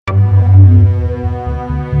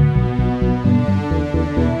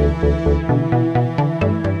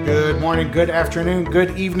morning, good afternoon,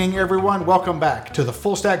 good evening, everyone. Welcome back to the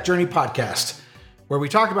Full Stack Journey podcast, where we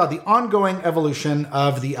talk about the ongoing evolution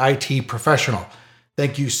of the IT professional.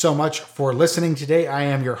 Thank you so much for listening today. I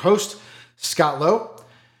am your host, Scott Lowe,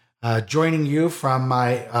 joining you from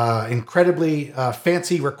my incredibly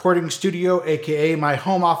fancy recording studio, aka my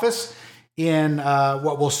home office in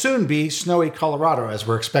what will soon be snowy Colorado, as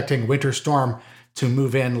we're expecting winter storm to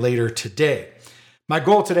move in later today. My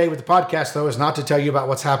goal today with the podcast, though, is not to tell you about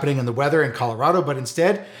what's happening in the weather in Colorado, but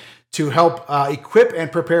instead to help equip and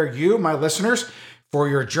prepare you, my listeners, for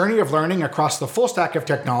your journey of learning across the full stack of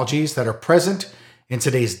technologies that are present in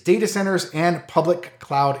today's data centers and public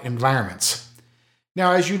cloud environments.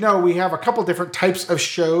 Now, as you know, we have a couple different types of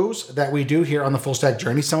shows that we do here on the Full Stack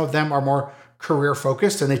Journey. Some of them are more career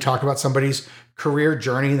focused, and they talk about somebody's career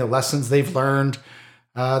journey, the lessons they've learned,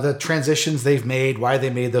 the transitions they've made, why they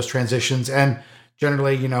made those transitions, and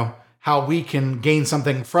generally, how we can gain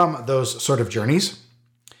something from those sort of journeys.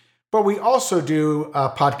 But we also do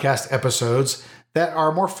podcast episodes that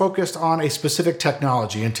are more focused on a specific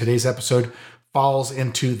technology, and today's episode falls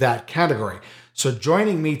into that category. So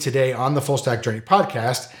joining me today on the Full Stack Journey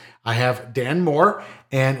podcast, I have Dan Moore,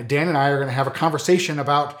 and Dan and I are going to have a conversation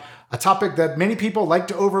about a topic that many people like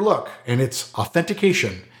to overlook, and it's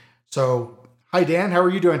authentication. So, hi Dan, how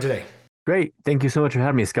are you doing today? Great. Thank you so much for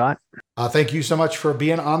having me, Scott. Thank you so much for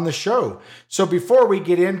being on the show. So before we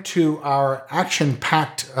get into our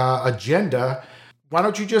action-packed agenda, why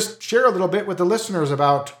don't you just share a little bit with the listeners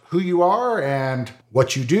about who you are and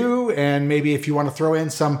what you do, and maybe if you want to throw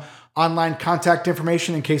in some online contact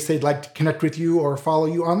information in case they'd like to connect with you or follow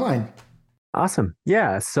you online. Awesome.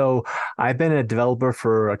 Yeah. So I've been a developer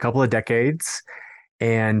for a couple of decades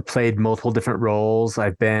and played multiple different roles.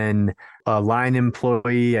 I've been a line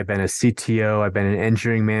employee, I've been a CTO, I've been an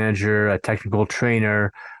engineering manager, a technical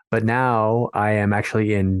trainer, but now I am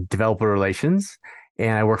actually in developer relations,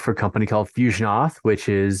 and I work for a company called FusionAuth, which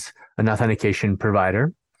is an authentication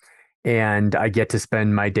provider. And I get to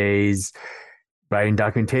spend my days writing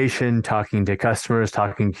documentation, talking to customers,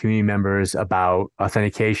 talking to community members about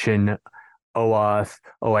authentication, OAuth,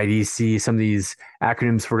 OIDC, some of these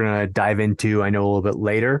acronyms we're going to dive into, I know, a little bit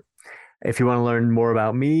later. If you want to learn more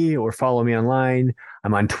about me or follow me online,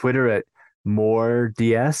 I'm on Twitter at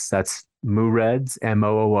MooreDS. That's Mooreds,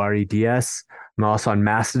 MOOREDS. I'm also on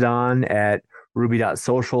Mastodon at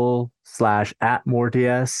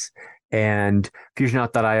ruby.social/@MooreDS. And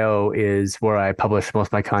fusionauth.io is where I publish most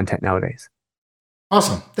of my content nowadays.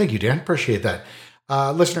 Awesome. Thank you, Dan. Appreciate that.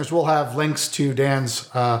 Listeners, we'll have links to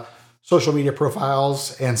Dan's social media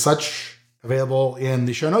profiles and such available in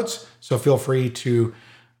the show notes. So feel free to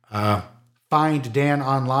find Dan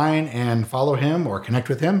online and follow him or connect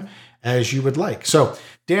with him as you would like. So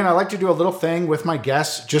Dan, I like to do a little thing with my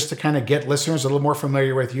guests just to kind of get listeners a little more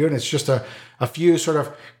familiar with you. And it's just a few sort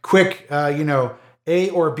of quick, A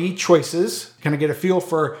or B choices, kind of get a feel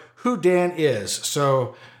for who Dan is.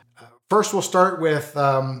 So first we'll start with,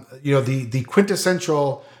 the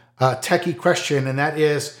quintessential techie question, and that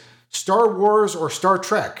is Star Wars or Star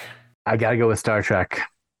Trek? I got to go with Star Trek.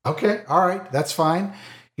 Okay. All right. That's fine.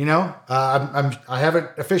 I haven't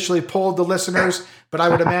officially polled the listeners, but I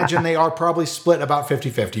would imagine they are probably split about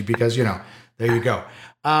 50-50 because, there you go.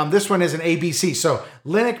 This one is an ABC. So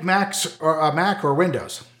Linux, Mac or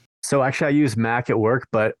Windows? So actually I use Mac at work,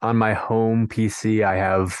 but on my home PC, I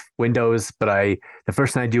have Windows, but the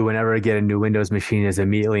first thing I do whenever I get a new Windows machine is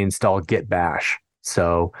immediately install Git Bash.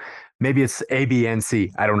 So maybe it's A, B, and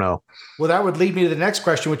C. I don't know. Well, that would lead me to the next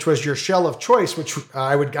question, which was your shell of choice, which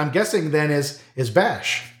I'm guessing then is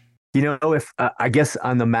Bash. If I guess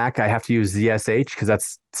on the Mac I have to use ZSH because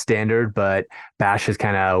that's standard, but Bash is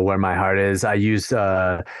kind of where my heart is. I use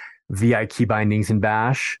VI key bindings in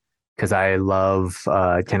Bash because I love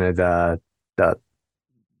kind of the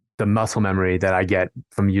muscle memory that I get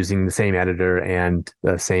from using the same editor and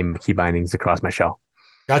the same key bindings across my shell.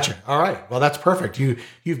 Gotcha. All right. Well, that's perfect.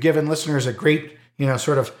 You've given listeners a great,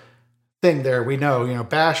 sort of thing there. We know,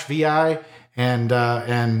 Bash, VI, and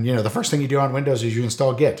the first thing you do on Windows is you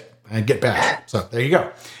install Git and Git Bash. So there you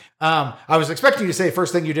go. I was expecting you to say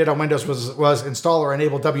first thing you did on Windows was install or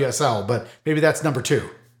enable WSL, but maybe that's number 2.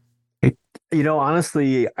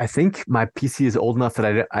 Honestly, I think my PC is old enough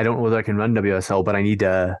that I don't know whether I can run WSL, but I need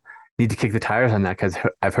to kick the tires on that because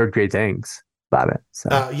I've heard great things about it. So.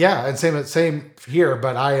 And same here,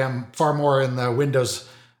 but I am far more in the Windows,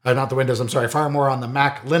 far more on the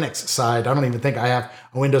Mac Linux side. I don't even think I have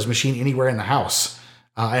a Windows machine anywhere in the house.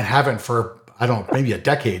 I haven't for, maybe a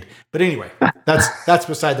decade. But anyway, that's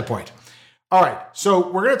beside the point. All right,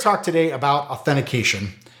 so we're going to talk today about authentication.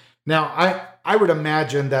 Now, I would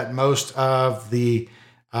imagine that most of the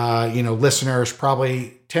listeners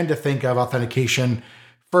probably tend to think of authentication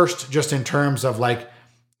first just in terms of like,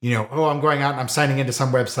 I'm going out and I'm signing into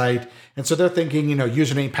some website. And so they're thinking,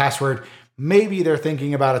 username, password. Maybe they're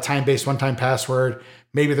thinking about a time-based one-time password.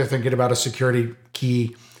 Maybe they're thinking about a security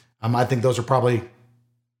key. I think those are probably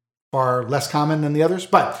far less common than the others,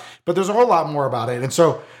 but there's a whole lot more about it. And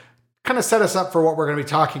so kind of set us up for what we're going to be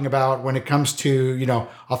talking about when it comes to,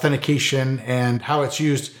 authentication and how it's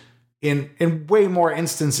used in way more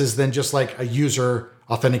instances than just like a user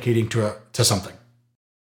authenticating to something.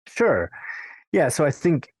 Sure. Yeah. So I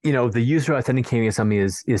think, the user authenticating something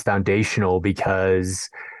is foundational because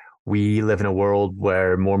we live in a world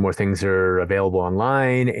where more and more things are available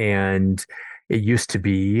online. And it used to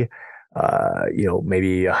be,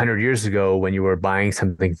 maybe 100 years ago when you were buying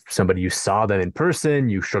something from somebody, you saw them in person,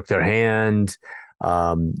 you shook their hand,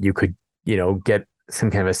 you could, get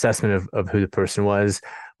some kind of assessment of who the person was.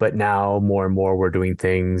 But now more and more we're doing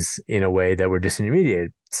things in a way that we're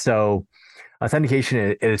disintermediated. So authentication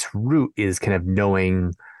at its root is kind of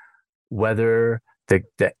knowing whether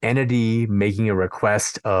the entity making a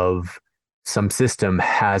request of some system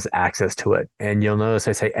has access to it. And you'll notice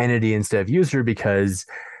I say entity instead of user because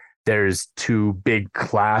there's two big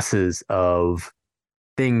classes of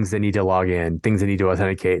things that need to log in, things that need to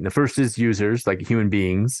authenticate. And the first is users, like human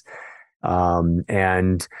beings.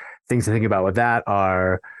 And things to think about with that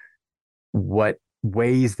are what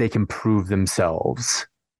ways they can prove themselves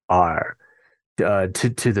are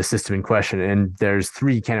to the system in question. And there's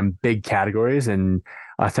three kind of big categories, and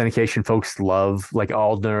authentication folks love, like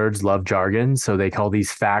all nerds love jargon. So they call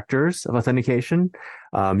these factors of authentication.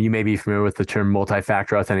 You may be familiar with the term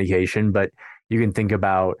multi-factor authentication, but you can think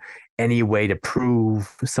about any way to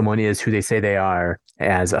prove someone is who they say they are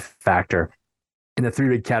as a factor. And the three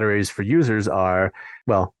big categories for users are,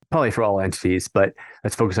 well, probably for all entities, but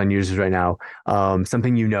let's focus on users right now.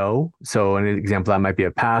 Something so an example that might be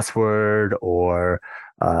a password or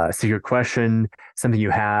a secret question, something you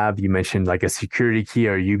have. You mentioned like a security key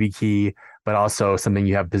or a YubiKey, but also something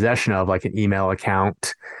you have possession of, like an email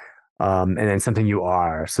account, and then something you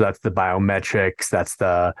are. So that's the biometrics, that's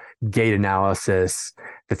the gait analysis,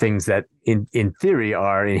 the things that in theory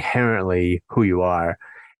are inherently who you are.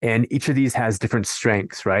 And each of these has different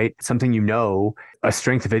strengths, right? Something a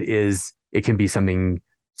strength of it is it can be something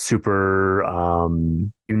super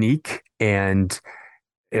unique, and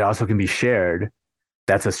it also can be shared.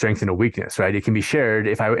 That's a strength and a weakness, right? It can be shared.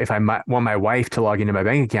 If I want my wife to log into my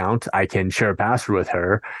bank account, I can share a password with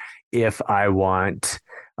her. If I want,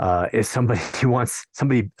 if somebody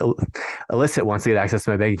illicit wants to get access to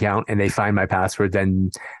my bank account and they find my password, then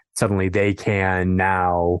suddenly they can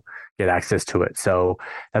now get access to it. So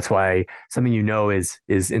that's why something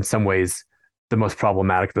is in some ways the most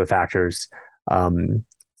problematic of the factors.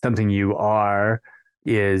 Something you are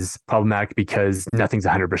is problematic because nothing's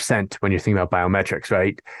 100% when you're thinking about biometrics,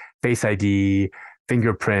 right? Face ID,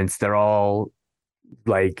 fingerprints, they're all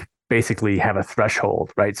like basically have a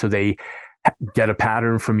threshold, right? So they get a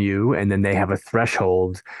pattern from you, and then they have a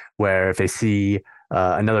threshold where if they see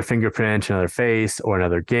another fingerprint, another face, or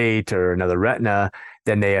another gait, or another retina,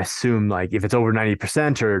 then they assume like if it's over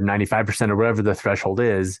 90% or 95% or whatever the threshold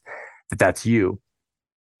is, that's you.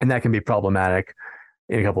 And that can be problematic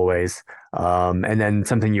in a couple of ways. And then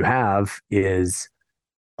something you have is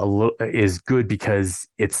good because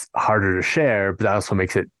it's harder to share, but that also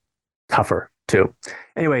makes it tougher too.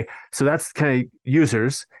 Anyway, so that's kind of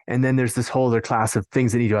users. And then there's this whole other class of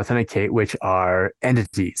things that need to authenticate, which are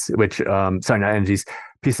entities, not entities,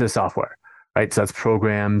 pieces of software, right? So that's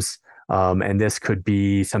programs. And this could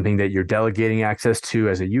be something that you're delegating access to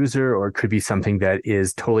as a user, or it could be something that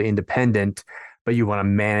is totally independent, but you want to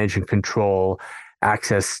manage and control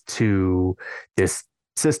access to this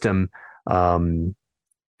system to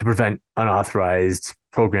prevent unauthorized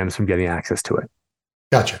programs from getting access to it.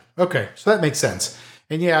 Gotcha. Okay. So that makes sense.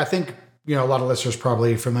 And yeah, I think, a lot of listeners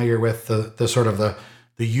probably familiar with the sort of the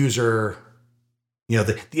user,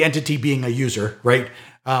 the entity being a user, right?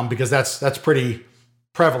 Because that's pretty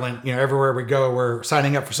prevalent. Everywhere we go, we're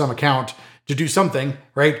signing up for some account to do something,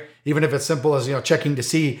 right? Even if it's simple as, checking to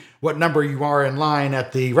see what number you are in line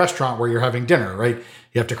at the restaurant where you're having dinner, right?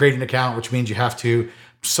 You have to create an account, which means you have to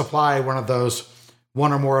supply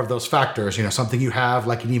one or more of those factors, something you have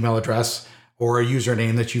like an email address or a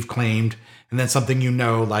username that you've claimed, and then something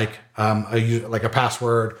like a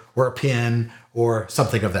password or a PIN or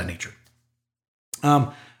something of that nature.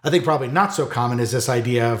 I think probably not so common is this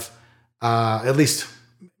idea of, at least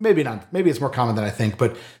maybe not, maybe it's more common than I think,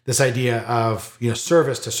 but this idea of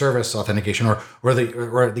service to service authentication or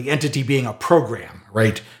the entity being a program,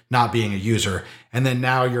 right, not being a user, and then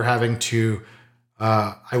now you're having to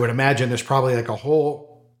I would imagine there's probably like a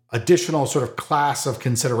whole additional sort of class of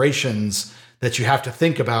considerations that you have to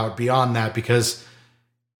think about beyond that because,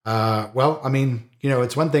 well, I mean,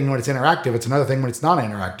 it's one thing when it's interactive, it's another thing when it's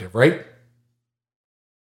non-interactive, right?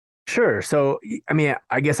 Sure. So, I mean,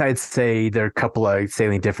 I guess I'd say there are a couple of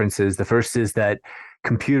salient differences. The first is that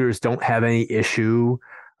computers don't have any issue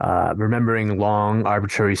remembering long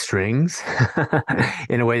arbitrary strings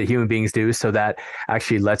in a way that human beings do. So that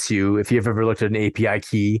actually lets you, if you've ever looked at an API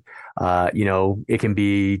key, it can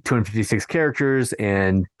be 256 characters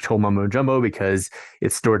and total mumbo jumbo because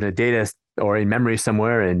it's stored in a data or in memory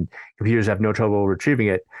somewhere, and computers have no trouble retrieving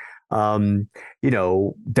it. Um,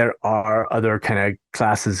 there are other kind of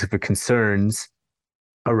classes of concerns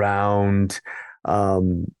around,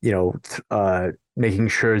 making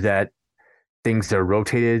sure that things are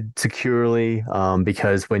rotated securely.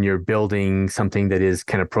 Because when you're building something that is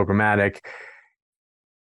kind of programmatic,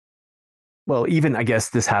 well, even I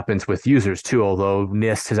guess this happens with users too, although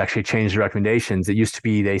NIST has actually changed the recommendations. It used to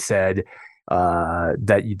be they said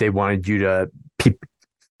that they wanted you to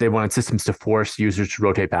they wanted systems to force users to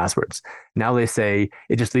rotate passwords. Now they say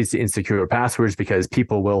it just leads to insecure passwords because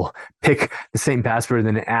people will pick the same password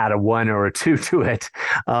and then add a one or a two to it.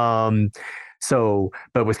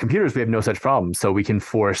 But with computers, we have no such problem. So we can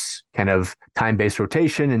force kind of time-based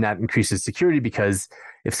rotation, and that increases security because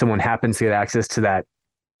if someone happens to get access to that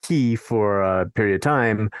key for a period of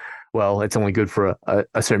time, well, it's only good for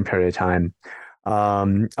a certain period of time.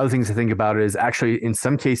 Other things to think about is actually in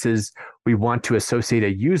some cases we want to associate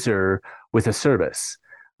a user with a service,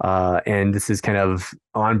 and this is kind of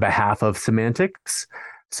on behalf of semantics.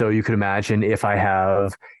 So you could imagine if I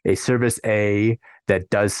have a service A that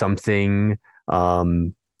does something,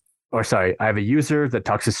 or sorry, I have a user that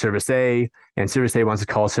talks to service A, and service A wants to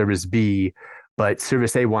call service B, but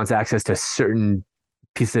service A wants access to certain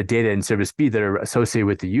pieces of data in service B that are associated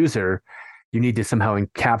with the user. You need to somehow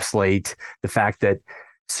encapsulate the fact that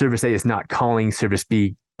service A is not calling service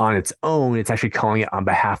B on its own. It's actually calling it on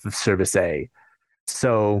behalf of service A.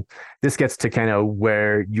 So this gets to kind of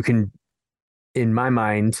where you can, in my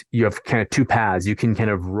mind, you have kind of two paths. You can kind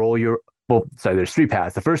of roll sorry, there's three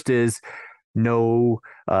paths. The first is no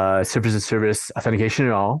service to service authentication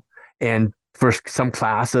at all. And for some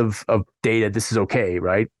class of data, this is okay,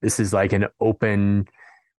 right? This is like an open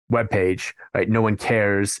web page, right? No one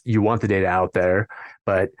cares. You want the data out there,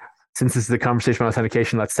 but since this is the conversation about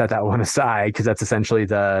authentication, let's set that one aside because that's essentially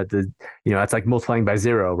that's like multiplying by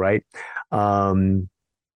zero, right? Um,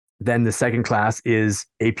 then the second class is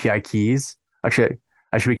API keys. Actually,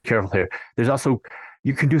 I should be careful here. There's also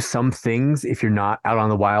you can do some things if you're not out on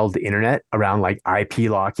the wild internet around like IP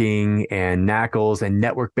locking and NACLs and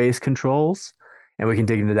network-based controls, and we can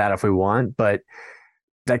dig into that if we want. But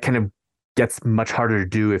that kind of gets much harder to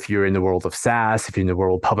do if you're in the world of SaaS, if you're in the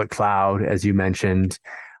world of public cloud, as you mentioned.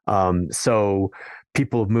 So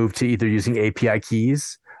people have moved to either using API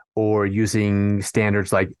keys or using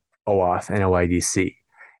standards like OAuth and OIDC.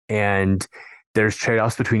 And there's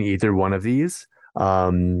trade-offs between either one of these.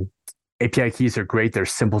 API keys are great. They're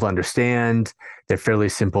simple to understand. They're fairly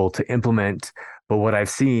simple to implement. But what I've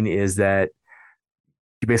seen is that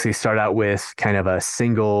you basically start out with kind of a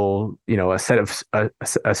single, a set of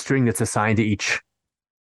a string that's assigned to each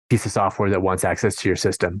piece of software that wants access to your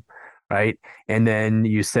system, right? And then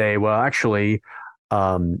you say, well, actually,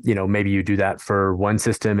 maybe you do that for one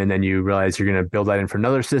system, and then you realize you're going to build that in for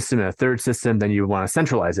another system and a third system. Then you want to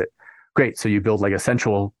centralize it. Great. So you build like a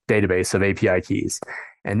central database of API keys,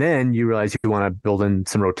 and then you realize you want to build in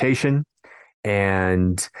some rotation,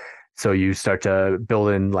 and so you start to build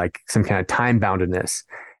in like some kind of time boundedness.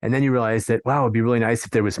 And then you realize that, wow, it'd be really nice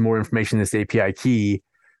if there was more information in this API key,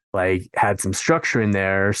 like had some structure in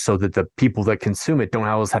there so that the people that consume it don't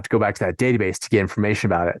always have to go back to that database to get information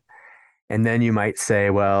about it. And then you might say,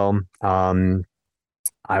 well,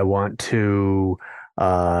 I want to,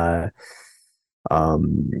 I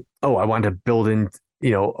want to build in,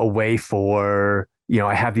 a way for,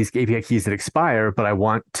 I have these API keys that expire, but I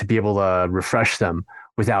want to be able to refresh them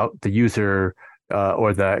without the user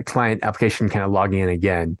or the client application kind of logging in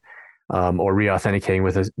again, or re-authenticating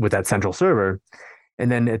with that central server.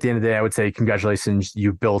 And then at the end of the day, I would say, congratulations,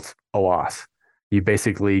 you built OAuth. You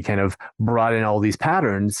basically kind of brought in all these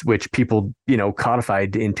patterns, which people,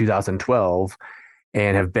 codified in 2012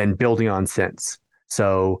 and have been building on since.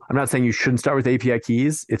 So I'm not saying you shouldn't start with API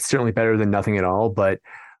keys. It's certainly better than nothing at all. But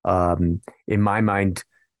in my mind,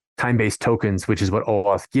 time-based tokens, which is what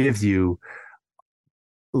OAuth gives you,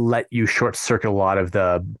 let you short circuit a lot of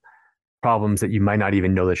the problems that you might not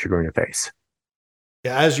even know that you're going to face.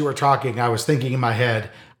 Yeah, as you were talking, I was thinking in my head,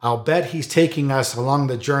 I'll bet he's taking us along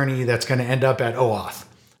the journey that's going to end up at OAuth.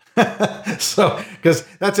 So, because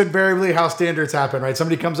that's invariably how standards happen, right?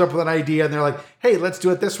 Somebody comes up with an idea and they're like, hey, let's do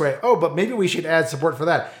it this way. Oh, but maybe we should add support for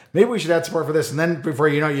that. Maybe we should add support for this. And then before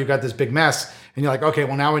you know it, you've got this big mess and you're like, okay,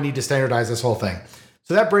 well, now we need to standardize this whole thing.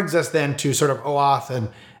 So that brings us then to sort of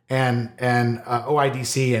OAuth and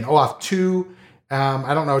OIDC and OAuth 2.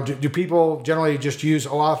 I don't know. Do people generally just use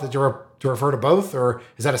OAuth to refer to both, or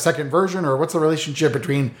is that a second version, or what's the relationship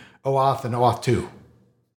between OAuth and OAuth 2?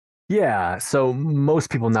 Yeah. So most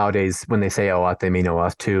people nowadays, when they say OAuth, they mean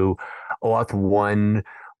OAuth 2. OAuth 1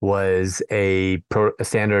 was a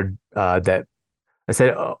standard that I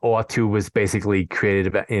said OAuth 2 was basically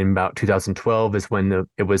created in about 2012 is when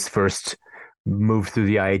it was first moved through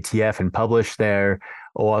the IETF and published there.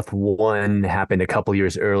 OAuth 1 happened a couple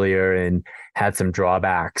years earlier and had some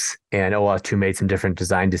drawbacks, and OAuth 2 made some different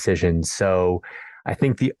design decisions. So I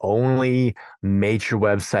think the only major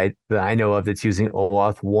website that I know of that's using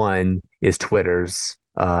OAuth 1 is Twitter's.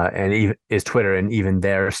 And even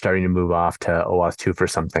they're starting to move off to OAuth 2 for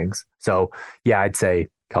some things. So yeah, I'd say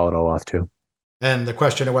call it OAuth 2. And the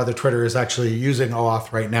question of whether Twitter is actually using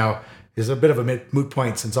OAuth right now is a bit of a moot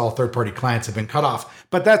point since all third-party clients have been cut off.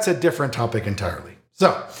 But that's a different topic entirely.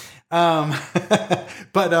 So, so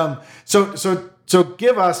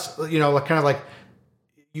give us, kind of like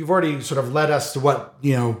you've already sort of led us to what,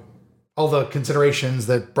 all the considerations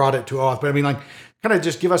that brought it to OAuth. But I mean, like, kind of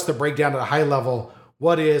just give us the breakdown at a high level.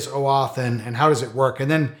 What is OAuth and how does it work? And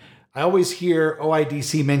then I always hear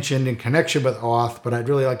OIDC mentioned in connection with OAuth, but I'd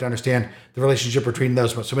really like to understand the relationship between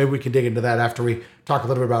those. So maybe we can dig into that after we talk a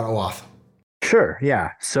little bit about OAuth. Sure.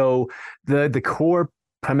 Yeah. So the core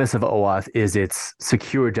premise of OAuth is its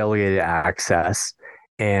secure delegated access.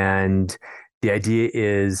 And the idea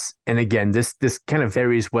is, and again, this kind of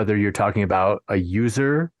varies whether you're talking about a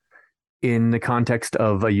user in the context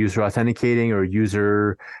of a user authenticating or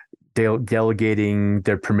user delegating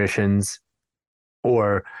their permissions,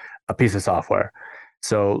 or a piece of software.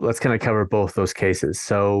 So let's kind of cover both those cases.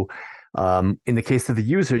 So in the case of the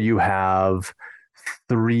user, you have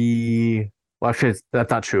three. Well, actually,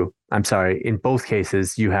 that's not true. I'm sorry. In both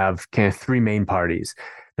cases, you have kind of three main parties.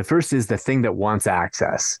 The first is the thing that wants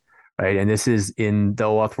access, right? And this is in the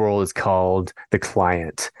OAuth world is called the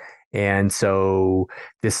client. And so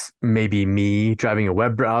this may be me driving a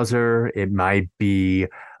web browser. It might be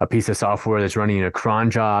a piece of software that's running in a cron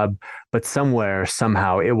job, but somewhere,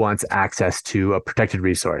 somehow it wants access to a protected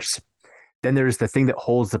resource. Then there's the thing that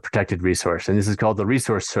holds the protected resource, and this is called the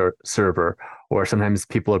resource server, or sometimes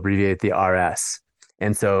people abbreviate the RS.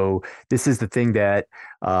 And so this is the thing that,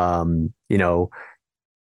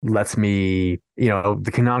 lets me,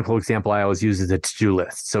 the canonical example I always use is a to-do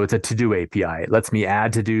list. So it's a to-do API. It lets me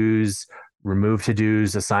add to-dos, remove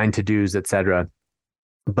to-dos, assign to-dos, etc.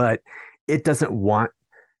 But it doesn't want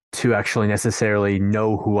to actually necessarily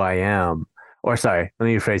know who I am. Or sorry, let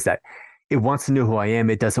me rephrase that. It wants to know who I am.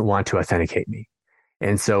 It doesn't want to authenticate me.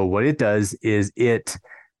 And so what it does is it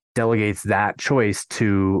delegates that choice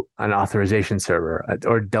to an authorization server,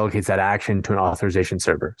 or delegates that action to an authorization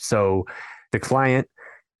server. So the client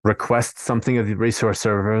requests something of the resource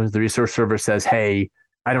server. The resource server says, hey,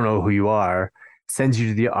 I don't know who you are, sends you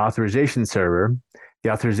to the authorization server. The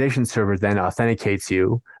authorization server then authenticates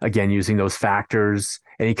you, again, using those factors,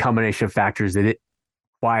 any combination of factors that it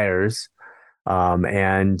requires.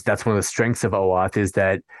 And that's one of the strengths of OAuth is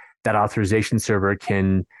that authorization server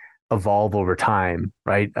can evolve over time,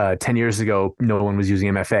 right? 10 years ago, no one was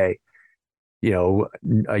using MFA.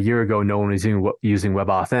 A year ago, no one was using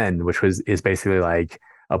WebAuthn, which is basically like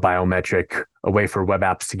a biometric, a way for web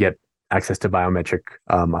apps to get access to biometric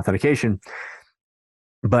authentication.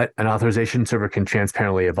 But an authorization server can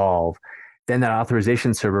transparently evolve. Then that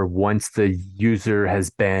authorization server, once the user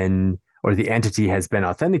has been, or the entity has been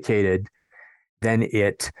authenticated, then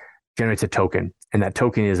it generates a token. And that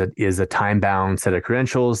token is a time-bound set of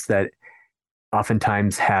credentials that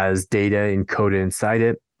oftentimes has data encoded inside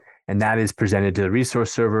it. And that is presented to the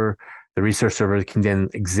resource server. The resource server can then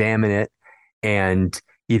examine it and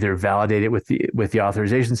either validate it with the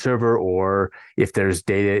authorization server, or if there's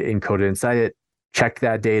data encoded inside it, check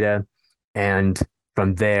that data, and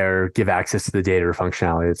from there, give access to the data or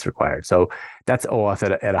functionality that's required. So that's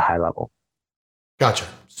OAuth at a high level. Gotcha.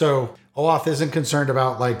 So OAuth isn't concerned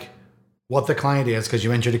about like what the client is, because you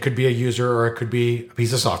mentioned it could be a user or it could be a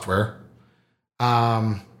piece of software.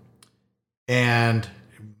 And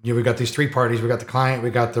we've got these three parties. We've got the client,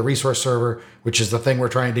 we've got the resource server, which is the thing we're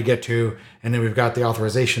trying to get to, and then we've got the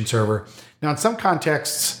authorization server. Now, in some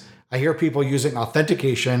contexts, I hear people using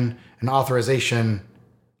authentication and authorization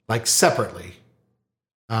like separately.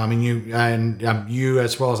 And you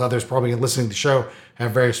as well as others probably listening to the show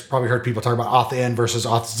have probably heard people talk about auth in versus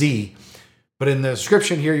auth z. But in the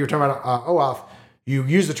description here, you're talking about OAuth. You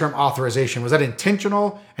use the term authorization. Was that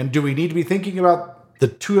intentional? And do we need to be thinking about the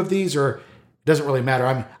two of these, or it doesn't really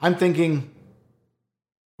matter? I'm thinking.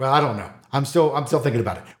 Well, I don't know. I'm still thinking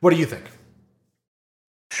about it. What do you think?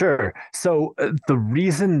 Sure. So the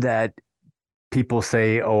reason that people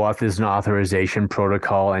say OAuth is an authorization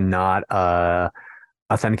protocol and not a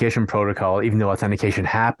authentication protocol, even though authentication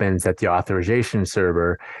happens at the authorization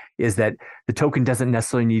server, is that the token doesn't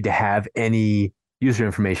necessarily need to have any user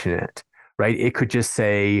information in it, right? It could just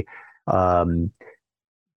say,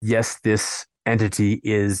 yes, this entity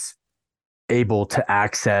is able to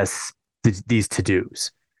access these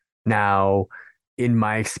to-dos. Now, in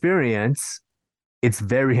my experience, it's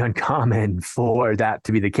very uncommon for that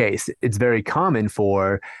to be the case. It's very common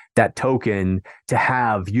for that token to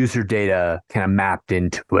have user data kind of mapped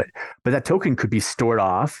into it. But that token could be stored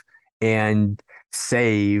off and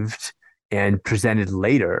saved and presented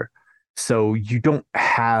later. So you don't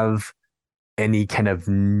have any kind of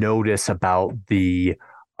notice about the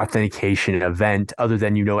authentication event other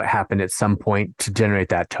than it happened at some point to generate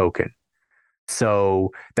that token.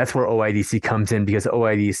 So that's where OIDC comes in, because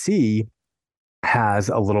OIDC has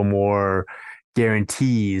a little more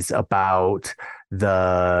guarantees about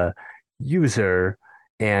the user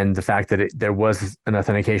and the fact that there was an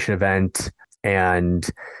authentication event and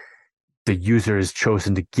the user has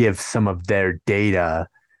chosen to give some of their data.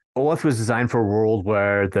 OAuth was designed for a world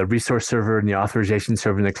where the resource server and the authorization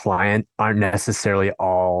server and the client aren't necessarily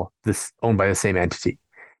all owned by the same entity.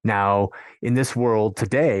 Now, in this world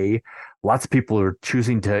today, lots of people are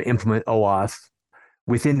choosing to implement OAuth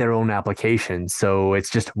within their own application. So it's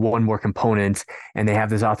just one more component, and they have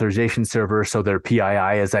this authorization server. So their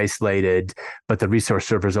PII is isolated, but the resource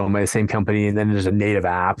server is owned by the same company. And then there's a native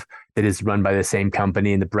app that is run by the same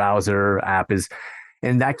company. And the browser app is,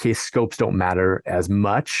 in that case, scopes don't matter as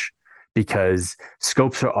much, because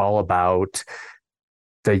scopes are all about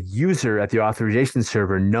the user at the authorization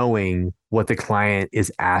server knowing what the client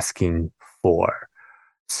is asking for.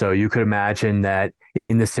 So you could imagine that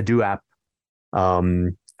in this to-do app,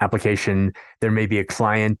 application, there may be a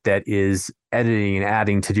client that is editing and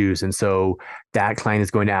adding to-dos. And so that client is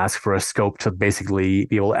going to ask for a scope to basically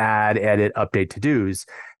be able to add, edit, update to-dos.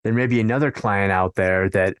 There may be another client out there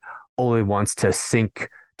that only wants to sync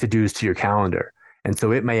to-dos to your calendar. And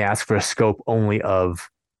so it may ask for a scope only of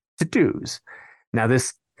to-dos. Now,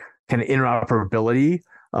 this kind of interoperability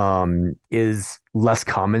is less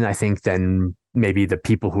common, I think, than maybe the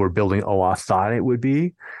people who are building OAuth thought it would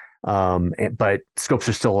be. But scopes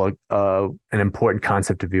are still an important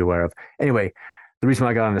concept to be aware of. Anyway, the reason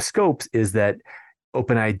why I got on the scopes is that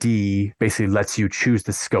OpenID basically lets you choose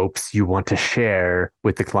the scopes you want to share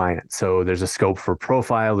with the client. So there's a scope for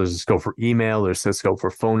profile, there's a scope for email, there's a scope for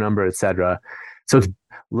phone number, etc. So it's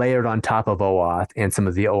layered on top of OAuth and some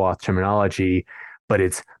of the OAuth terminology, but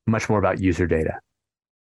it's much more about user data.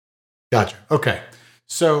 Gotcha. Okay.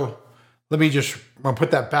 So let me just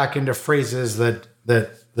put that back into phrases that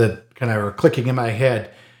kind of are clicking in my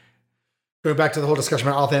head. Going back to the whole discussion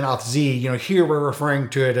about auth in, auth z, here we're referring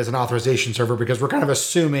to it as an authorization server because we're kind of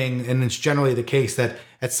assuming, and it's generally the case, that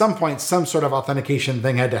at some point some sort of authentication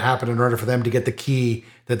thing had to happen in order for them to get the key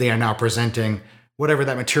that they are now presenting, whatever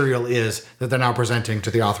that material is that they're now presenting to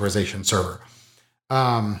the authorization server.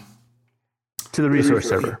 To the resource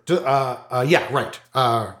server. Yeah, right.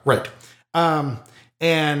 Right.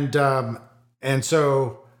 And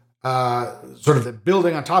so sort of the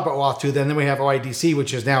building on top of OAuth 2, then we have OIDC,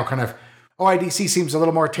 which is now kind of, OIDC seems a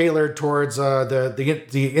little more tailored towards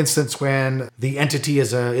the instance when the entity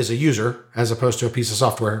is a user as opposed to a piece of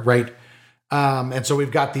software, right? And so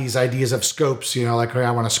we've got these ideas of scopes, like I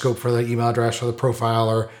want a scope for the email address or the profile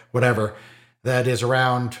or whatever that is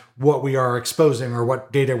around what we are exposing or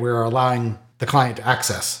what data we're allowing the client to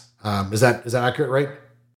access. Is that accurate, right?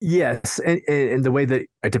 Yes, and the way that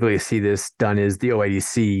I typically see this done is the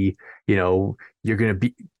OIDC. You're going to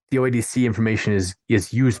be the OIDC information is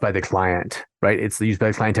used by the client, right? It's used by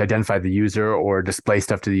the client to identify the user or display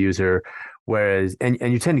stuff to the user. Whereas, and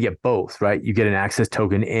you tend to get both, right? You get an access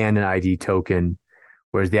token and an ID token,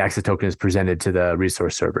 whereas the access token is presented to the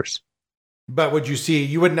resource servers. But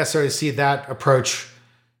you wouldn't necessarily see that approach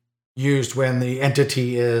used when the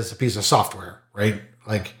entity is a piece of software, right?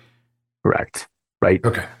 Correct. Right.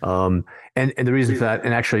 Okay. And the reason for that,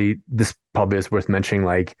 and actually this probably is worth mentioning,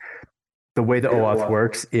 like the way the OAuth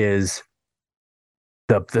works is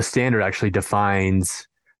the standard actually defines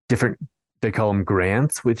different they call them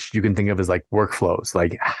grants, which you can think of as like workflows.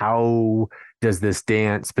 Like, how does this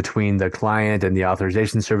dance between the client and the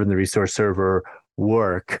authorization server and the resource server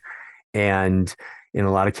work? And in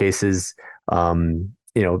a lot of cases,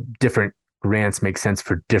 different grants make sense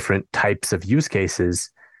for different types of use cases.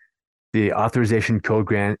 The authorization code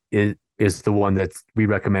grant is the one that we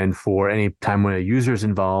recommend for any time when a user is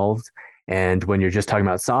involved. And when you're just talking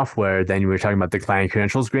about software, then we're talking about the client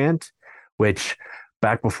credentials grant, which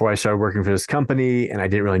back before I started working for this company and I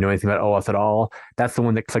didn't really know anything about OAuth at all, that's the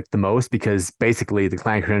one that clicked the most, because basically the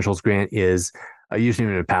client credentials grant is a username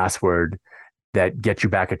and a password that gets you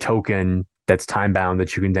back a token that's time bound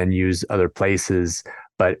that you can then use other places.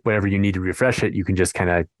 But whenever you need to refresh it, you can just kind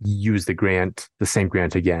of use the same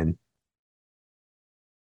grant again.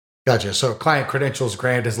 Gotcha. So client credentials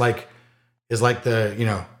grant is like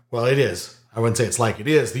the, well, it is. I wouldn't say it's like it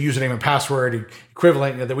is the username and password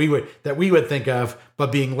equivalent that we would think of,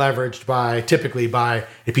 but being leveraged typically by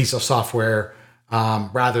a piece of software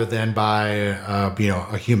rather than by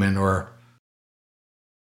a human or.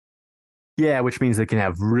 Yeah, which means they can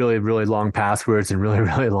have really, really long passwords and really,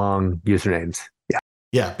 really long usernames. Yeah.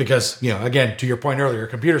 Yeah, because, again, to your point earlier,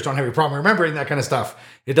 computers don't have a problem remembering that kind of stuff.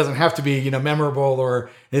 It doesn't have to be, memorable or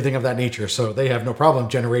anything of that nature. So they have no problem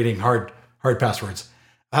generating hard passwords.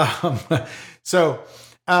 So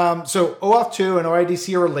OAuth 2 and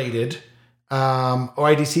OIDC are related.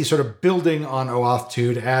 OIDC sort of building on OAuth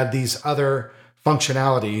 2 to add these other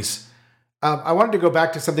functionalities. I wanted to go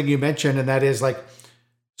back to something you mentioned, and that is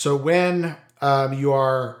so when you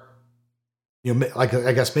are, I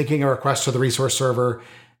guess making a request to the resource server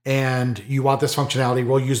and you want this functionality,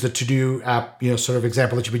 we'll use the to-do app, sort of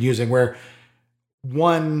example that you've been using, where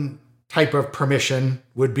one type of permission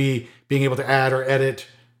would be being able to add or edit,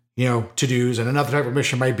 to-dos, and another type of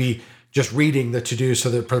permission might be just reading the to-dos for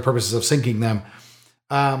the purposes of syncing them.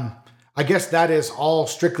 I guess that is all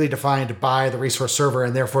strictly defined by the resource server,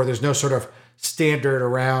 and therefore there's no sort of standard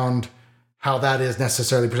around how that is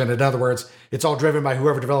necessarily presented. In other words, it's all driven by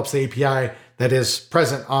whoever develops the API that is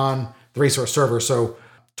present on the resource server. So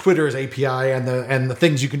Twitter's API and the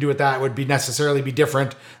things you can do with that would necessarily be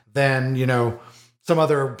different than, some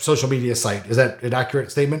other social media site. Is that an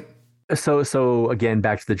accurate statement? So again,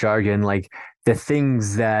 back to the jargon, like the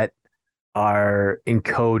things that are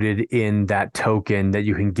encoded in that token that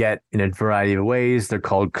you can get in a variety of ways, they're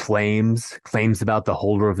called claims about the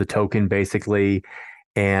holder of the token, basically.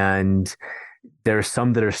 And there are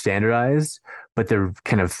some that are standardized, but they're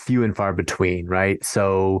kind of few and far between, right?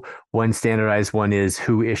 So one standardized one is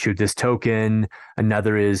who issued this token.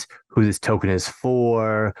 Another is who this token is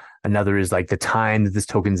for. Another is like the time that this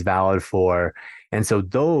token is valid for. And so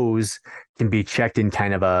those can be checked in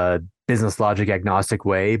kind of a business logic agnostic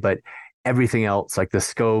way, but everything else, like the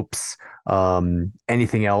scopes,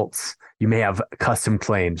 anything else, you may have custom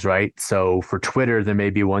claims, right? So for Twitter, there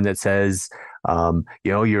may be one that says,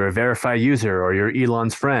 you're a verified user or you're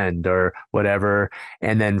Elon's friend or whatever.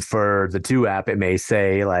 And then for the To app, it may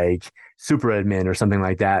say like super admin or something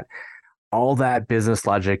like that. All that business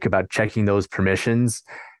logic about checking those permissions,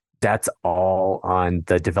 that's all on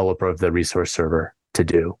the developer of the resource server to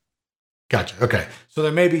do. Gotcha. Okay. So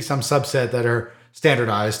there may be some subset that are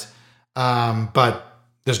standardized, but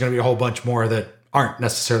there's going to be a whole bunch more that aren't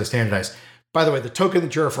necessarily standardized. By the way, the token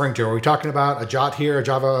that you're referring to, are we talking about a JOT here, a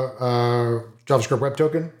JavaScript web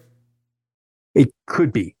token? It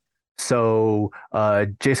could be. So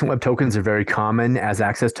JSON web tokens are very common as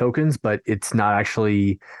access tokens, but it's not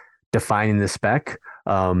actually defined in the spec.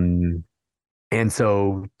 And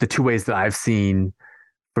so the two ways that I've seen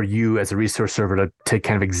for you as a resource server to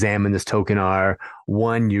kind of examine this token are,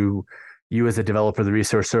 one, you as a developer of the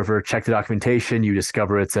resource server, check the documentation, you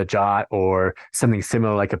discover it's a JOT or something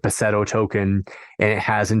similar like a Paceto token, and it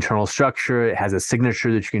has internal structure, it has a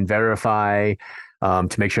signature that you can verify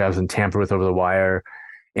to make sure it wasn't tampered with over the wire.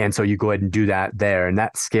 And so you go ahead and do that there, and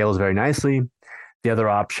that scales very nicely. The other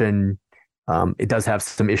option, it does have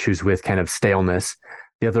some issues with kind of staleness.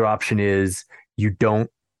 The other option is you don't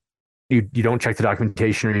check the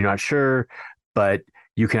documentation or you're not sure, but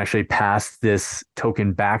you can actually pass this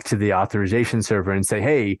token back to the authorization server and say,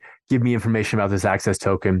 hey, give me information about this access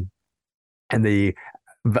token. And the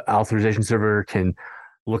authorization server can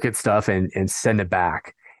look at stuff and send it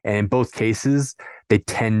back. And in both cases, they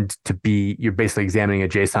tend to be, you're basically examining a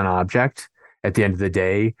JSON object at the end of the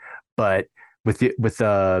day. But with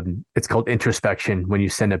it's called introspection. When you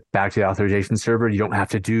send it back to the authorization server, you don't have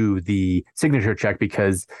to do the signature check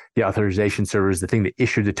because the authorization server is the thing that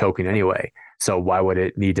issued the token anyway. So why would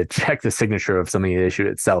it need to check the signature of something it issued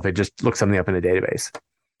itself? It just looks something up in the database.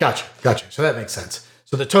 Gotcha. So that makes sense.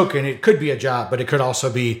 So the token, it could be a JOT, but it could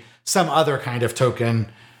also be some other kind of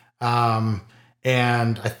token.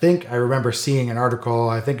 And I think I remember seeing an article,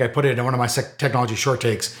 I think I put it in one of my technology short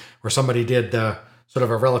takes, where somebody did the sort of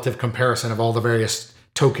a relative comparison of all the various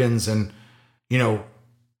tokens and,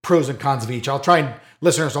 pros and cons of each. I'll try and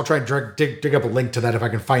dig up a link to that if I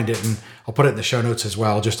can find it, and I'll put it in the show notes as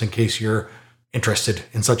well, just in case you're interested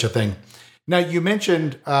in such a thing. Now, you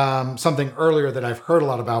mentioned something earlier that I've heard a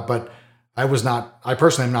lot about, but I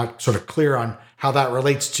personally am not sort of clear on how that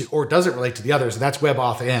relates to, or does it relate to the others, and that's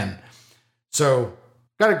WebAuthn. So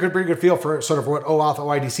got a pretty good feel for sort of what OAuth,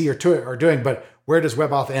 OIDC are doing, but where does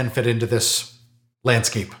WebAuthn fit into this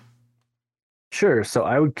landscape? Sure. So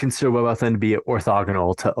I would consider WebAuthn to be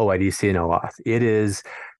orthogonal to OIDC and OAuth. It is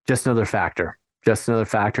just another factor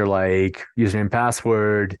like username,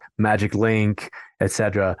 password, magic link,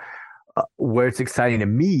 etc. Where it's exciting to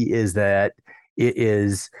me is that it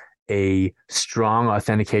is a strong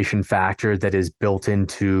authentication factor that is built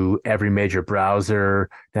into every major browser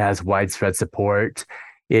that has widespread support.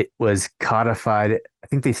 It was codified. I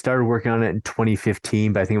think they started working on it in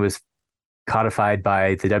 2015, but I think it was codified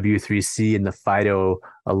by the W3C and the FIDO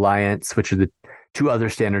Alliance, which are the two other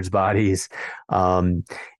standards bodies,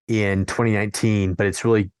 in 2019. But it's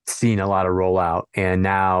really seen a lot of rollout, and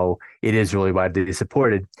now it is really widely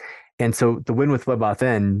supported. And so the win with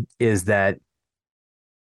WebAuthn is that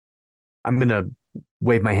I'm going to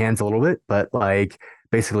wave my hands a little bit, but like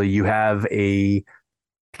basically you have a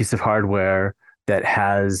piece of hardware that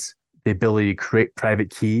has the ability to create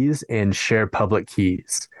private keys and share public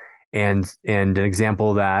keys. And an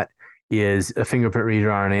example of that is a fingerprint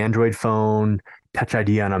reader on an Android phone, Touch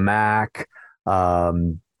ID on a Mac,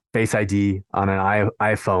 Face ID on an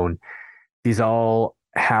iPhone. These all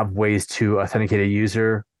have ways to authenticate a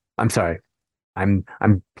user. I'm sorry, I'm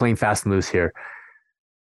playing fast and loose here.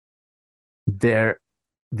 The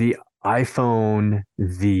iPhone,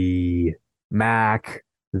 the Mac,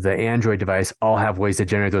 the Android device all have ways to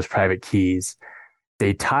generate those private keys.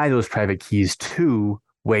 They tie those private keys to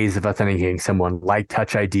ways of authenticating someone, like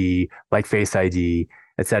Touch ID, like Face ID,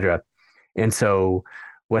 etc. And so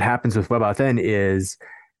what happens with WebAuthn is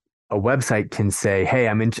a website can say, "Hey,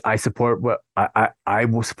 I support I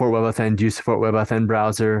will support WebAuthn. Do you support WebAuthn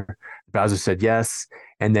browser?" The browser said yes,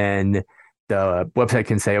 and then the website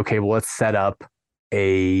can say, "Okay, well, let's set up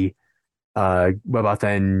a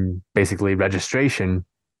WebAuthn basically registration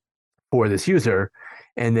for this user,"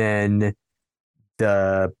 and then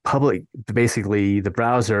the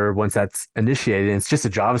browser, once that's initiated, and it's just a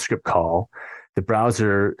JavaScript call, the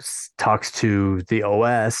browser talks to the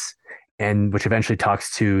OS, and which eventually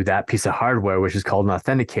talks to that piece of hardware, which is called an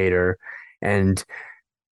authenticator. And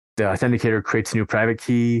the authenticator creates a new private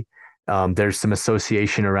key. There's some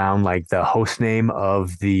association around like the host name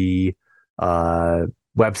of the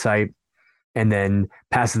website, and then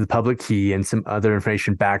passes the public key and some other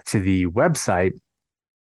information back to the website.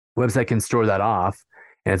 Website can store that off,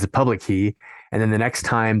 and it's a public key. And then the next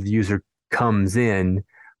time the user comes in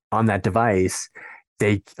on that device,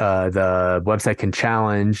 the website can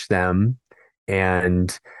challenge them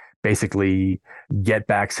and basically get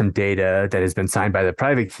back some data that has been signed by the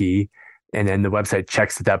private key. And then the website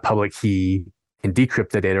checks that public key can decrypt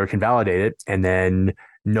the data or can validate it, and then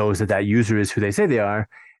knows that user is who they say they are,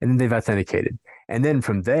 and then they've authenticated. And then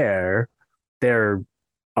from there, they're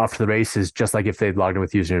off to the races, just like if they'd logged in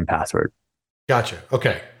with username and password. Gotcha.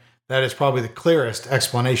 Okay. That is probably the clearest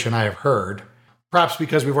explanation I have heard, perhaps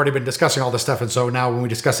because we've already been discussing all this stuff. And so now when we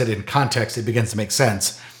discuss it in context, it begins to make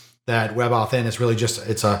sense that WebAuthn is really just,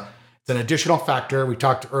 it's an additional factor. We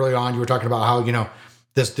talked early on, you were talking about how,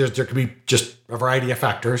 there could be just a variety of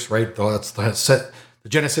factors, right? That's the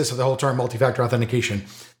genesis of the whole term multi-factor authentication.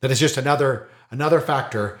 That is just another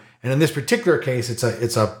factor. And in this particular case, it's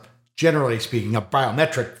a generally speaking, a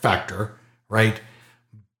biometric factor, right?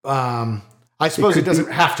 I suppose it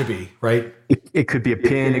doesn't have to be, right? It could be a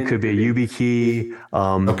PIN, it could be a YubiKey.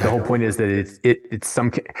 The whole point is that it's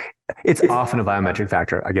often a biometric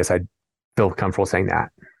factor. I guess I'd feel comfortable saying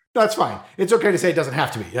that. That's fine. It's okay to say it doesn't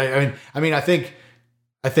have to be.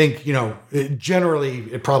 I think generally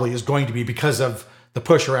it probably is going to be because of the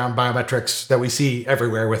push around biometrics that we see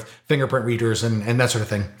everywhere with fingerprint readers and that sort of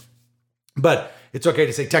thing. But it's okay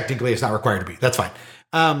to say technically it's not required to be. That's fine.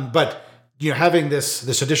 But having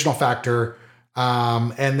this additional factor,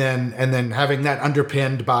 and then having that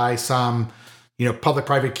underpinned by some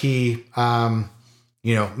public-private key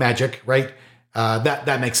magic, right?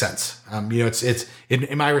 That makes sense. It's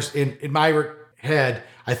in my head,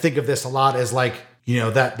 I think of this a lot as like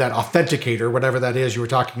that authenticator, whatever that is you were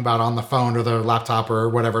talking about on the phone or the laptop or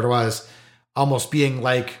whatever it was, almost being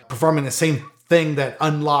like performing the same thing that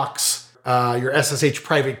unlocks your SSH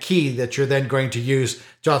private key that you're then going to use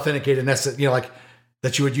to authenticate an like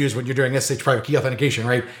that you would use when you're doing SSH private key authentication,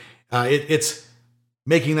 right? It's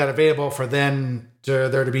making that available for there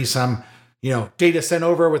to be some data sent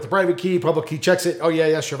over with the private key. Public key checks it. Oh yeah,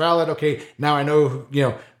 yes, you're valid. Okay, now I know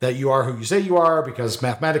that you are who you say you are because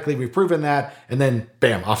mathematically we've proven that. And then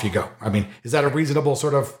bam, off you go. I mean, is that a reasonable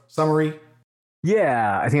sort of summary?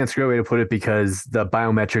 Yeah, I think that's a great way to put it because the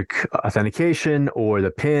biometric authentication or the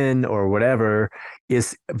PIN or whatever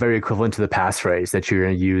is very equivalent to the passphrase that you're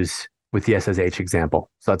going to use with the SSH example.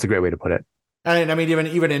 So that's a great way to put it. And I mean,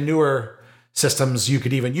 even in newer systems, you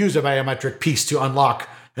could even use a biometric piece to unlock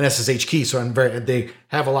an SSH key. So they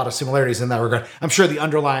have a lot of similarities in that regard. I'm sure the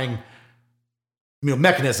underlying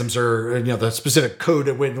mechanisms or the specific code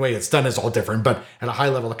and way it's done is all different, but at a high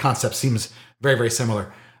level, the concept seems very, very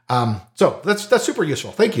similar. So that's super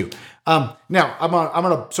useful. Thank you. Now I'm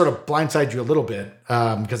going to sort of blindside you a little bit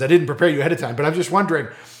because I didn't prepare you ahead of time, but I'm just wondering,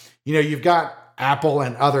 you've got Apple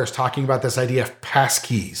and others talking about this idea of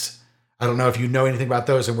passkeys. I don't know if you know anything about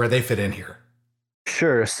those and where they fit in here.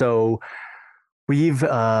 Sure. So we've, we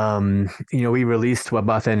released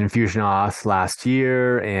WebAuthn and FusionAuth last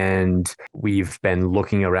year, and we've been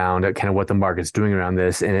looking around at kind of what the market's doing around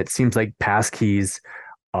this. And it seems like passkeys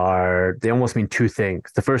they almost mean two things.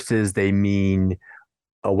 The first is they mean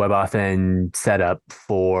a WebAuthn setup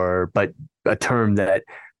but a term that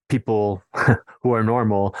people who are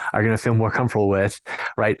normal are going to feel more comfortable with,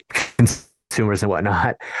 right? Consumers and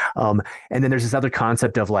whatnot. And then there's this other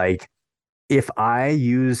concept of like, if I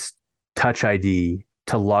use Touch ID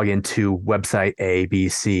to log into website A, B,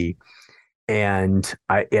 C, and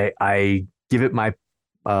I give it my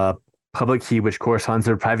public key, which corresponds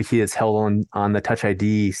to a private key that's held on the Touch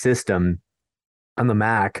ID system on the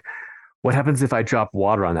Mac, what happens if I drop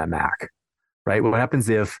water on that Mac, right? What happens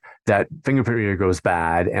if that fingerprint reader goes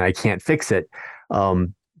bad and I can't fix it?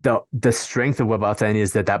 The strength of WebAuthn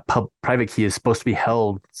is that private key is supposed to be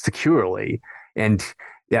held securely, and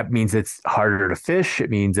that means it's harder to phish. It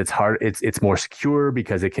means it's more secure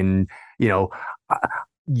because it can,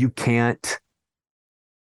 you can't.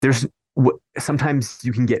 Sometimes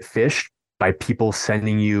you can get phished by people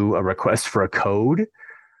sending you a request for a code,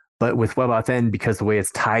 but with WebAuthn, because the way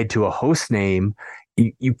it's tied to a host name,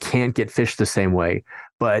 you can't get phished the same way.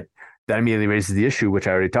 But that immediately raises the issue, which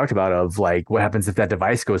I already talked about, of like, what happens if that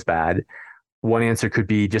device goes bad? One answer could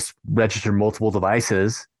be just register multiple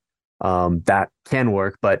devices. That can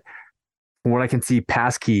work, but from what I can see,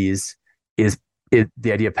 passkeys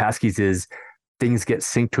the idea of passkeys is things get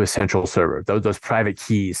synced to a central server. Those private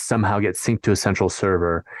keys somehow get synced to a central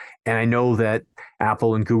server. And I know that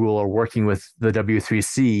Apple and Google are working with the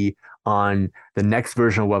W3C on the next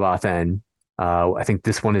version of WebAuthn. I think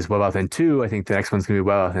this one is WebAuthn 2. I think the next one's going to be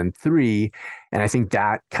WebAuthn 3. And I think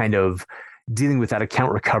that kind of dealing with that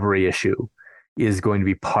account recovery issue is going to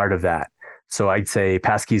be part of that. So I'd say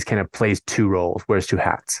passkeys kind of plays two roles, wears two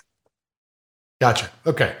hats. Gotcha.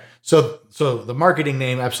 Okay. So the marketing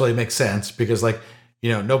name absolutely makes sense because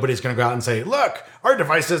nobody's going to go out and say, look, our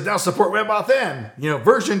devices now support WebAuthn,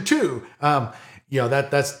 version 2.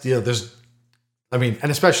 There's,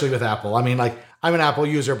 and especially with Apple. I'm an Apple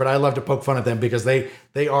user, but I love to poke fun at them because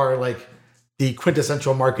they are like the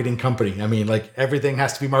quintessential marketing company. Everything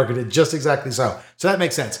has to be marketed just exactly so. So that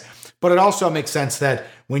makes sense. But it also makes sense that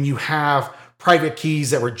when you have private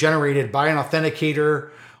keys that were generated by an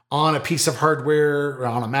authenticator on a piece of hardware, or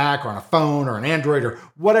on a Mac or on a phone or an Android or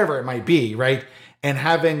whatever it might be, right? And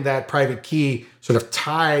having that private key sort of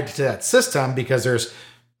tied to that system because there's,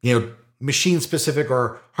 machine specific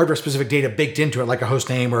or hardware specific data baked into it, like a host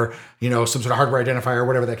name or, some sort of hardware identifier or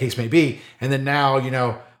whatever that case may be. And then now,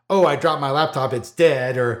 oh, I dropped my laptop, it's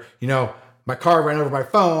dead, or, my car ran over my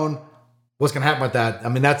phone. What's going to happen with that?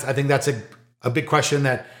 I think that's a big question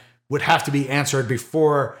that would have to be answered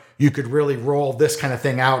before you could really roll this kind of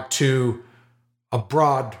thing out to a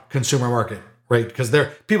broad consumer market, right? Because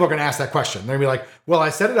people are going to ask that question. They're going to be like, well, I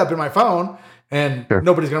set it up in my phone, and sure,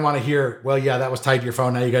 nobody's going to want to hear, well, yeah, that was tied to your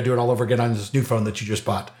phone. Now you got to do it all over again on this new phone that you just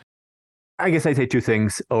bought. I guess I'd say two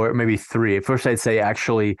things, or maybe three. First, I'd say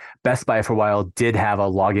actually Best Buy for a while did have a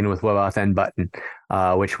login with WebAuthn button,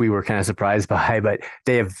 which we were kind of surprised by, but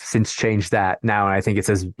they have since changed that now. And I think it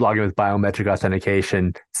says login with biometric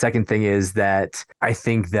authentication. Second thing is that I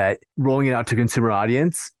think that rolling it out to consumer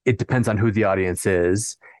audience, it depends on who the audience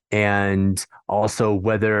is. And also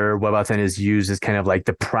whether WebAuthn is used as kind of like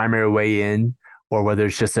the primary way in or whether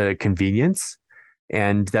it's just a convenience.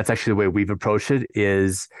 And that's actually the way we've approached it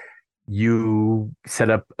is you set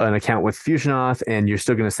up an account with FusionAuth and you're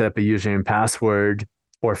still going to set up a username and password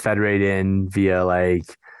or federate in via like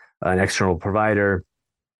an external provider.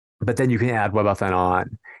 but then you can add WebAuthn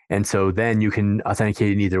on. And so then you can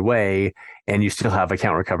authenticate in either way and you still have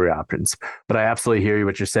account recovery options. But I absolutely hear you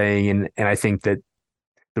what you're saying. And I think that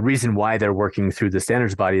the reason why they're working through the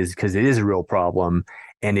standards body is because it is a real problem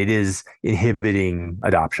and it is inhibiting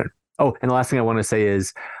adoption. Oh, and the last thing I want to say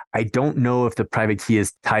is I don't know if the private key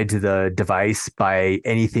is tied to the device by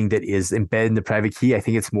anything that is embedded in the private key. I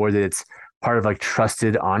think it's more that it's part of like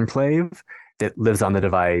trusted enclave that lives on the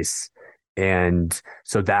device. And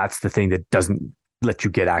so that's the thing that doesn't let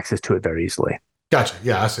you get access to it very easily. Gotcha.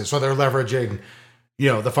 Yeah, I see. So they're leveraging,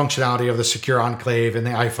 the functionality of the secure enclave in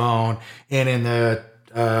the iPhone and in the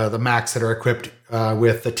Macs that are equipped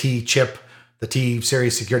with the T chip, the T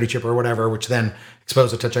series security chip or whatever, which then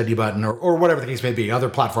expose a Touch ID button or whatever the case may be. Other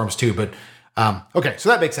platforms too, but okay, so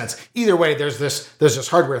that makes sense. Either way, there's this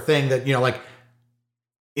hardware thing that like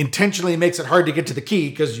intentionally makes it hard to get to the key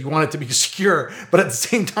because you want it to be secure, but at the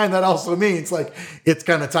same time, that also means like it's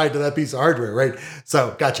kind of tied to that piece of hardware, right?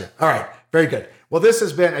 So, gotcha. All right, very good. Well, this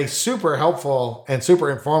has been a super helpful and super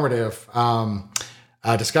informative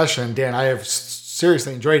discussion, Dan. I have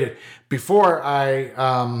seriously enjoyed it. Before I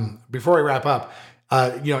wrap up,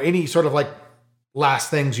 any sort of like last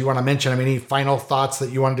things you want to mention? I mean, any final thoughts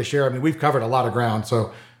that you wanted to share? I mean, we've covered a lot of ground,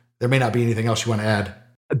 so there may not be anything else you want to add.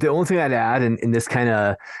 The only thing I'd add, and this kind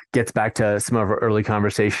of gets back to some of our early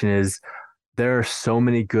conversation, is there are so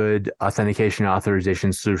many good authentication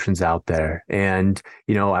authorization solutions out there. And,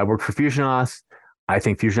 I work for FusionAuth. I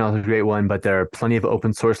think FusionAuth is a great one, but there are plenty of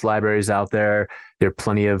open source libraries out there. There are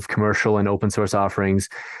plenty of commercial and open source offerings.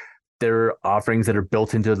 There are offerings that are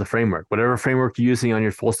built into the framework. Whatever framework you're using on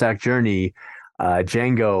your full stack journey,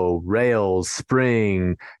 Django, Rails,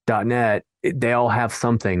 Spring, .NET, they all have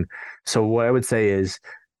something. So what I would say is,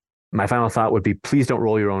 my final thought would be, please don't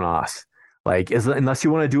roll your own auth. Like, unless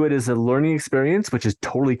you want to do it as a learning experience, which is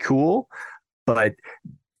totally cool, but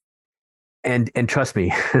and trust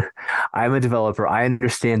me, I'm a developer. I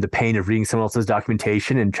understand the pain of reading someone else's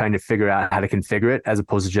documentation and trying to figure out how to configure it, as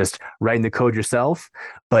opposed to just writing the code yourself.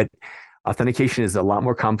 But authentication is a lot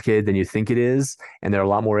more complicated than you think it is, and there are a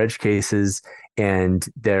lot more edge cases, and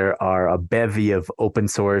there are a bevy of open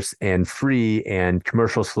source and free and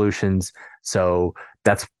commercial solutions. So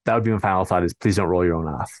that would be my final thought: is please don't roll your own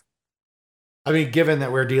auth. I mean, given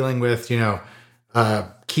that we're dealing with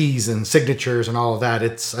keys and signatures and all of that,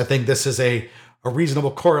 I think this is a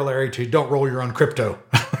reasonable corollary to don't roll your own crypto,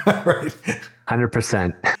 right?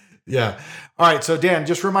 100%. Yeah. All right. So Dan,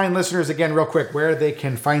 just remind listeners again real quick where they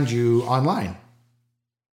can find you online.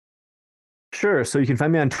 Sure. So you can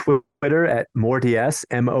find me on Twitter at MooreDS,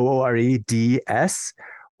 MooreDS,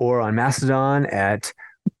 or on Mastodon at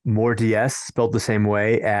MooreDS, spelled the same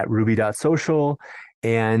way, at ruby.social.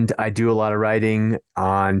 And I do a lot of writing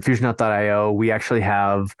on FusionAuth.io. We actually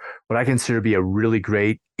have what I consider to be a really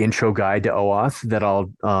great intro guide to OAuth that I'll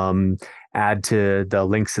add to the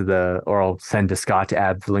links or I'll send to Scott to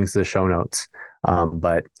add the links to the show notes.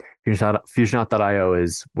 But FusionAuth.io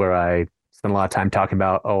is where I spend a lot of time talking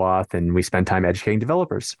about OAuth, and we spend time educating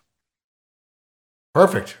developers.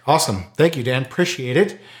 Perfect. Awesome. Thank you, Dan. Appreciate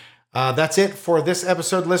it. That's it for this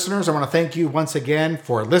episode, listeners. I want to thank you once again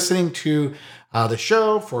for listening to the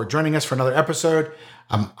show, for joining us for another episode.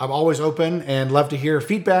 I'm always open and love to hear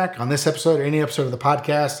feedback on this episode or any episode of the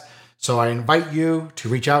podcast. So I invite you to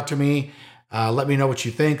reach out to me. Let me know what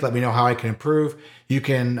you think. Let me know how I can improve. You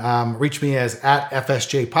can reach me as at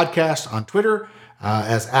FSJ Podcast on Twitter,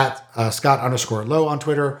 as at Scott_Lowe on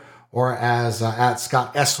Twitter, or as at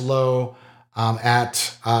Scott S. Lowe at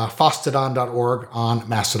fostodon.org on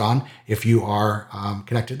Mastodon if you are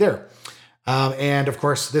connected there. And of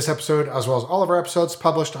course, this episode, as well as all of our episodes,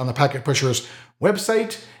 published on the Packet Pushers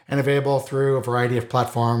website and available through a variety of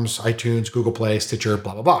platforms: iTunes, Google Play, Stitcher,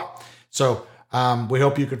 blah, blah, blah. So we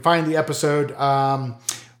hope you can find the episode on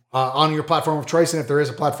your platform of choice. And if there is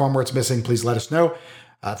a platform where it's missing, please let us know.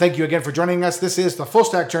 Thank you again for joining us. This is the Full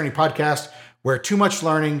Stack Journey podcast, where too much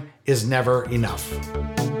learning is never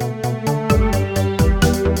enough.